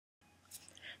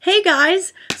Hey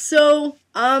guys, so,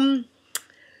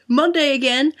 Monday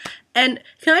again, and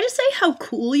can I just say how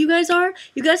cool you guys are?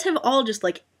 You guys have all just,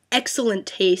 like, excellent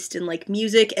taste in, like,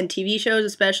 music and TV shows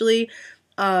especially.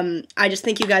 I just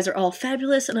think you guys are all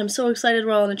fabulous, and I'm so excited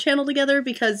we're all on a channel together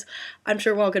because I'm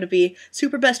sure we're all gonna be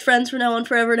super best friends from now on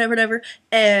forever and ever and ever,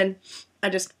 and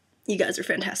you guys are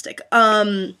fantastic.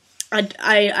 I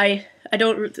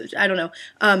don't know.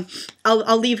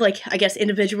 I'll leave, like, I guess,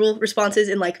 individual responses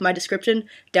in, like, my description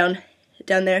down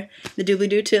there, the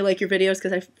doobly-doo to, like, your videos,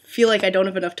 because I feel like I don't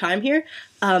have enough time here.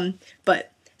 So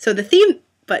the theme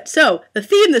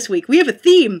this week, we have a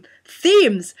theme.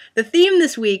 Themes! The theme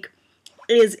this week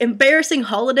is embarrassing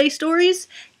holiday stories,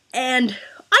 and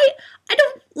I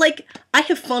don't, like, I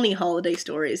have funny holiday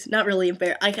stories, not really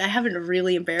I haven't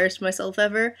really embarrassed myself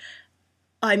ever.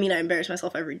 I mean, I embarrass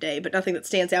myself every day, but nothing that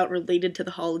stands out related to the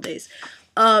holidays.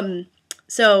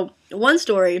 So one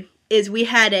story is we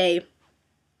had a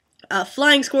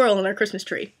flying squirrel in our Christmas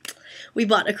tree. We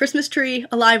bought a Christmas tree,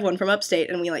 a live one from upstate,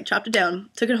 and we, like, chopped it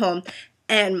down, took it home,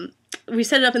 and we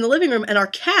set it up in the living room, and our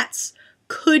cats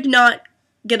could not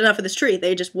get enough of this tree.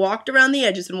 They just walked around the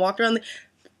edges and walked around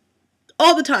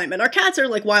all the time, and our cats are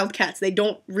like wild cats. They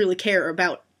don't really care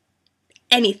about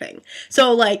anything.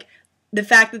 So, like, the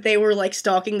fact that they were, like,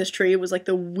 stalking this tree was, like,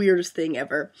 the weirdest thing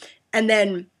ever. And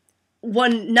then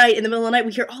one night, in the middle of the night,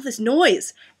 we hear all this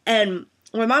noise, and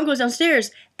my mom goes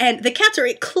downstairs, and the cats are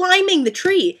climbing the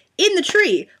tree, in the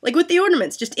tree, like, with the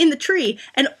ornaments, just in the tree,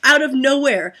 and out of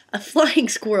nowhere, a flying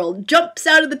squirrel jumps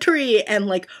out of the tree and,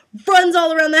 like, runs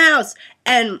all around the house,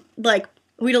 and, like,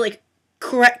 we had to, like,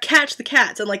 catch the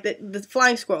cats, and, like, the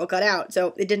flying squirrel got out,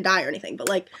 so it didn't die or anything, but,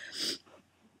 like,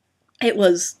 it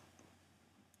was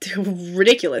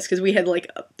ridiculous, because we had, like,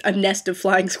 a nest of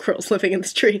flying squirrels living in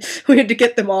this tree. We had to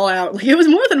get them all out. Like, it was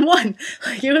more than one.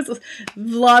 Like, it was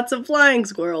lots of flying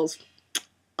squirrels.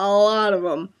 A lot of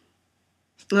them.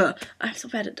 I'm so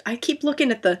bad at, I keep looking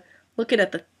at the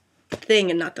thing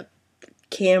and not the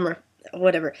camera.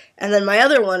 Whatever. And then my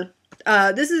other one,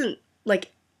 this isn't,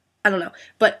 like, I don't know,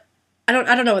 but I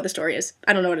don't know what the story is.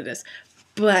 I don't know what it is.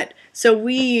 But, so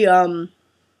we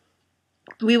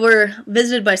were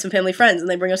visited by some family friends, and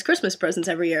they bring us Christmas presents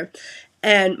every year.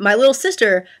 And my little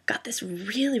sister got this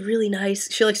really, really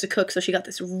nice, she likes to cook, so she got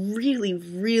this really,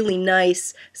 really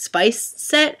nice spice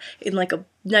set in, like, a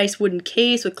nice wooden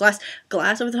case with glass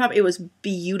over the top. It was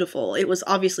beautiful. It was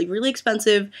obviously really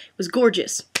expensive. It was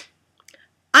gorgeous.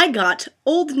 I got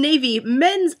Old Navy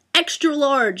men's extra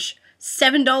large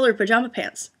 $7 pajama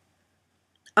pants.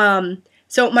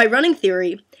 So my running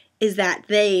theory is that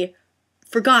they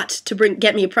forgot to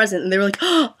get me a present, and they were like,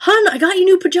 "Oh, hun, I got you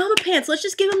new pajama pants. Let's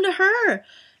just give them to her."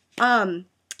 And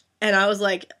I was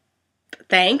like,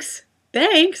 "Thanks." And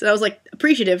I was, like,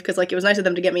 appreciative, because, like, it was nice of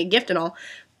them to get me a gift and all,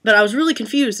 but I was really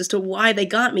confused as to why they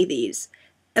got me these.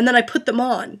 And then I put them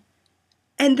on,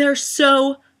 and they're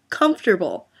so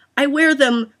comfortable. I wear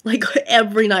them, like,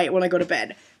 every night when I go to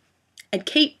bed. And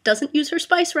Kate doesn't use her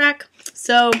spice rack,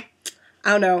 so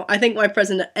I don't know. I think my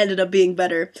present ended up being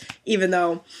better, even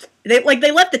though they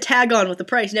left the tag on with the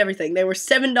price and everything. They were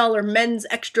 $7 men's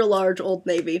extra large Old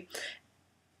Navy,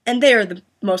 and they are the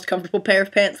most comfortable pair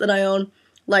of pants that I own.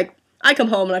 Like, I come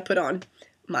home and I put on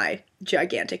my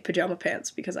gigantic pajama pants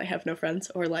because I have no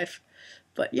friends or life.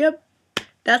 But yep,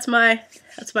 that's my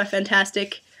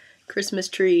fantastic Christmas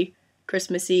tree,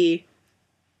 Christmassy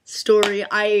story.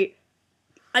 I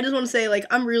just want to say, like,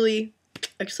 I'm really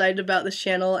excited about this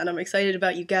channel, and I'm excited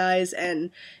about you guys,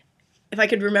 and if I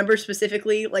could remember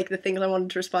specifically, like, the things I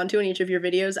wanted to respond to in each of your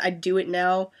videos, I'd do it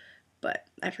now, but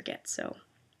I forget, so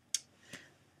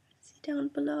see down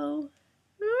below.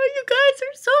 Oh, you guys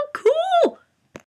are so cool!